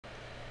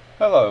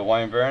Hello,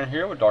 Wayne Barron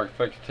here with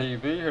Carrz-Fox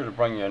TV, here to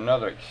bring you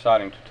another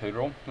exciting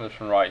tutorial. This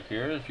one right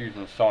here is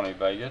using Sony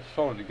Vegas,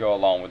 sort of to go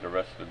along with the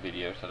rest of the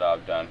videos that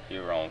I've done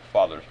here on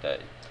Father's Day.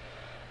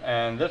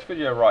 And this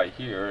video right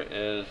here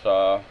is,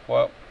 well,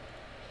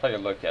 let's take a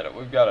look at it.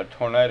 We've got a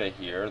tornado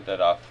here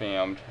that I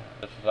filmed.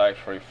 This is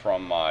actually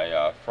from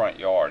my front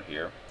yard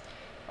here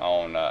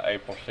on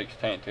April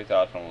 16,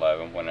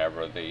 2011,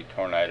 whenever the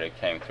tornado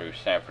came through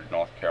Sanford,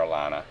 North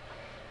Carolina.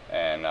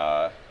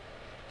 And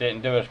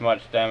didn't do as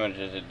much damage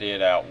as it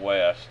did out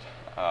west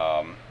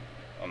a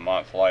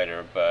month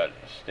later, but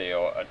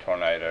still a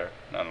tornado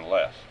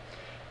nonetheless.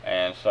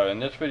 And so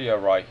in this video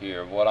right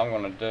here, what I'm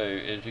going to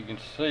do is, you can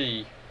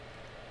see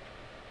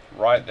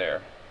right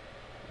there,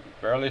 you can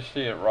barely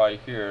see it right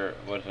here,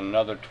 was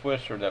another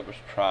twister that was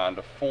trying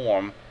to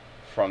form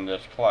from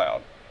this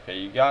cloud. Okay,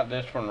 you got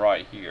this one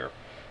right here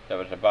that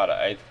was about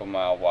 1/8 of a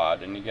mile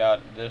wide, and you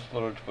got this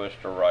little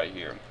twister right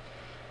here.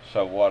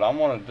 So what I'm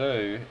going to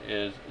do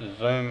is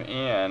zoom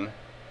in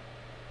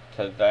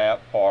to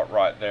that part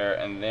right there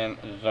and then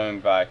zoom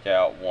back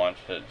out once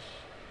it's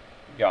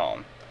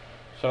gone.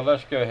 So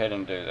let's go ahead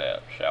and do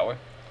that, shall we?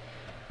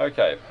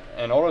 Okay,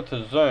 in order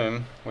to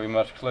zoom, we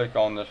must click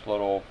on this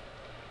little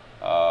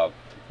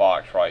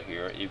box right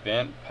here,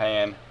 Event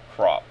Pan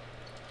Crop.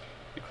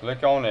 You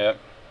click on it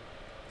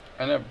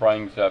and it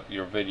brings up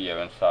your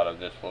video inside of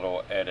this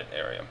little edit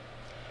area.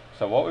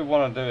 So what we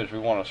want to do is we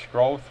want to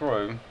scroll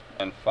through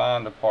and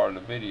find the part of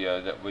the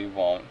video that we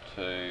want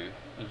to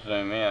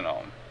zoom in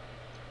on,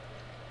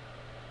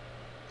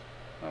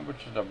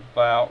 which is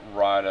about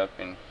right up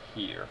in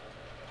here.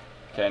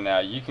 Okay, now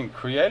you can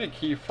create a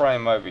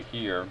keyframe over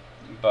here,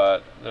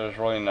 but there's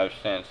really no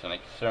sense in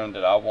it, considering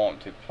that I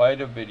want to play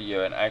the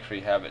video and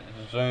actually have it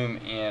zoom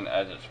in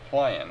as it's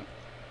playing.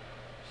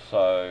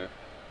 So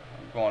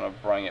I'm going to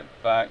bring it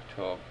back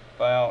to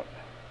about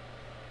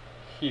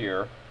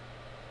here.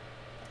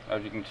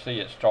 As you can see,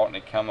 it's starting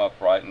to come up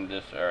right in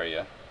this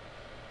area.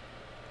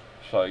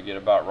 So you get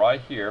about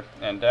right here,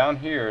 and down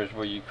here is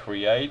where you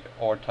create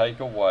or take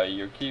away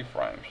your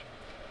keyframes.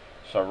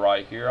 So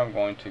right here, I'm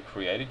going to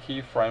create a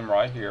keyframe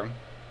right here,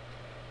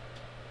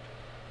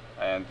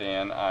 and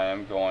then I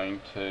am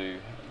going to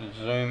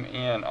zoom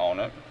in on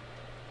it,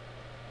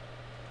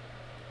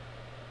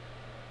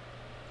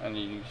 and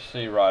you can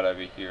see right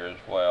over here as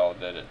well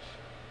that it's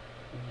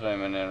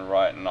zooming in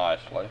right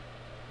nicely.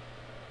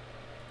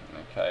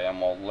 Okay,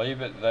 I'm going to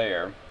leave it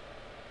there, and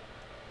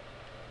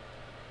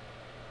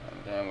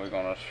then we're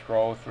going to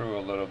scroll through a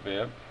little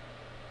bit.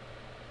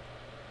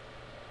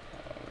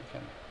 We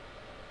can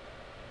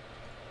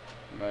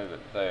move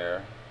it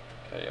there.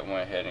 Okay, I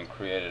went ahead and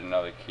created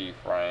another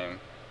keyframe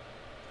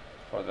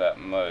for that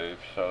move,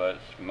 so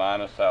let's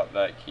minus out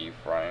that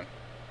keyframe.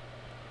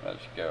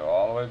 Let's go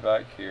all the way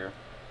back here,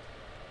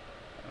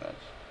 and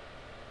let's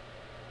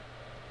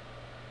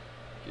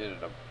get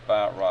it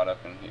about right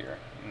up in here.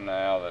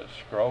 Now let's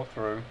scroll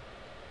through,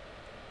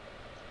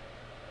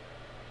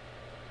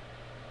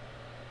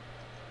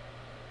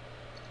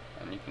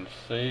 and you can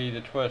see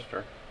the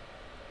twister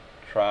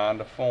trying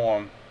to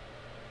form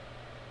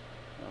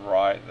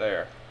right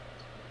there.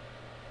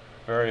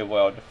 Very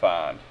well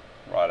defined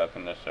right up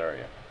in this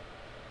area.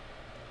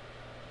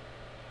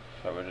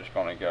 So we're just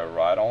going to go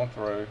right on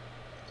through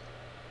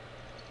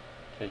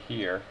to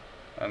here,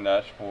 and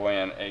that's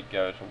when it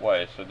goes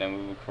away. So then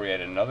we will create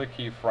another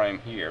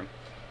keyframe here.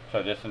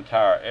 So this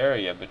entire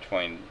area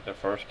between the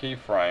first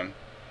keyframe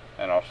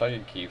and our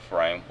second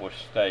keyframe will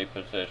stay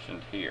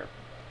positioned here.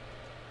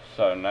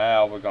 So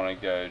now we're going to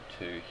go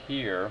to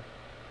here,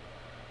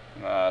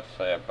 I'd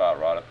say about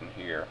right up in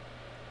here.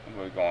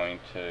 We're going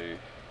to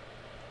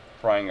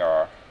bring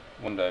our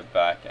window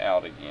back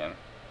out again.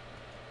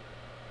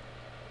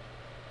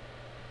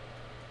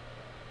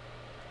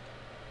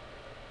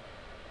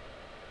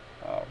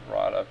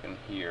 Right up in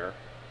here.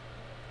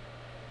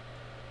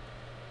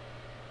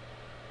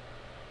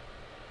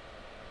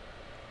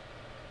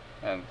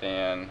 And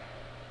then,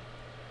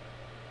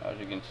 as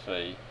you can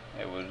see,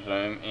 it will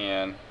zoom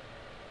in,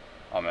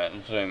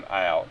 zoom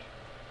out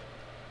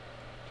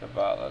to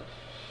about, let's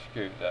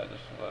scoot that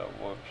just a little,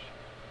 whoops.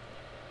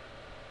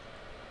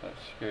 Let's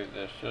scoot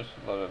this just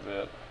a little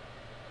bit,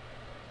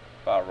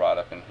 about right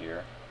up in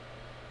here.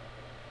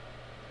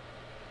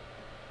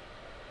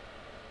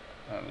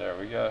 And there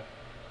we go.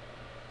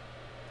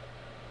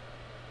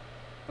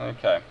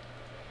 Okay,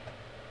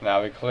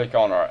 now we click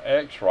on our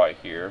X right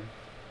here,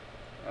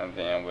 and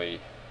then we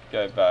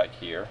go back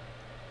here,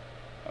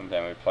 and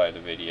then we play the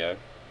video,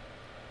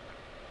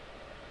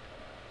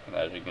 and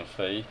as you can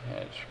see,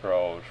 it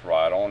scrolls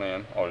right on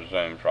in, or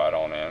zooms right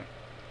on in,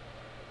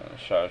 and it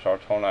shows our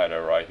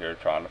tornado right here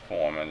trying to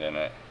form, and then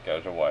it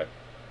goes away,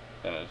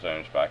 then it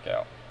zooms back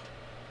out.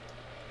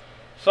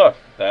 So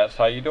that's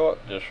how you do it.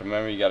 Just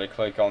remember, you got to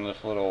click on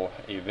this little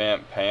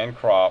Event Pan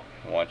Crop.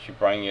 Once you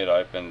bring it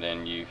open,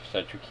 then you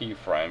set your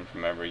keyframes.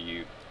 Remember,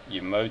 you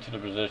move to the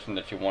position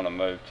that you want to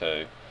move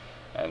to,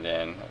 And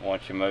then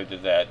once you move to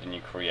that, then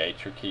you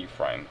create your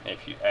keyframe.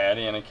 If you add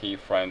in a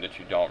keyframe that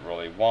you don't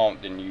really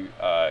want, then you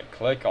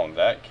click on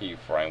that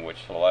keyframe,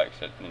 which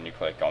selects it, and then you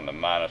click on the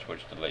minus,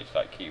 which deletes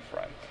that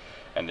keyframe.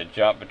 And to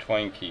jump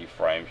between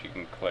keyframes, you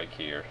can click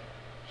here.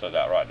 So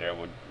that right there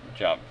would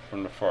jump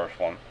from the first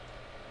one.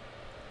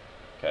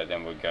 Okay,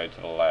 then we'll go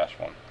to the last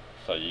one.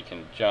 So you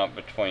can jump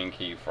between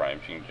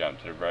keyframes. You can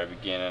jump to the very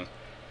beginning,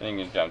 then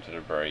you can jump to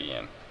the very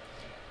end.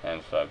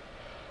 And so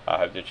I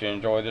hope that you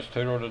enjoyed this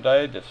tutorial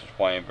today. This is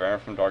Barron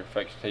from Dark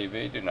Effects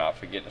TV. Do not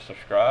forget to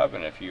subscribe,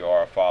 and if you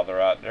are a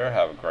father out there,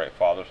 have a great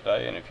Father's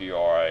Day. And if you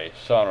are a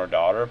son or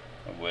daughter,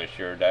 wish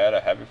your dad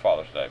a happy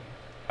Father's Day.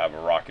 Have a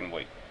rocking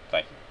week.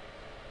 Thank you.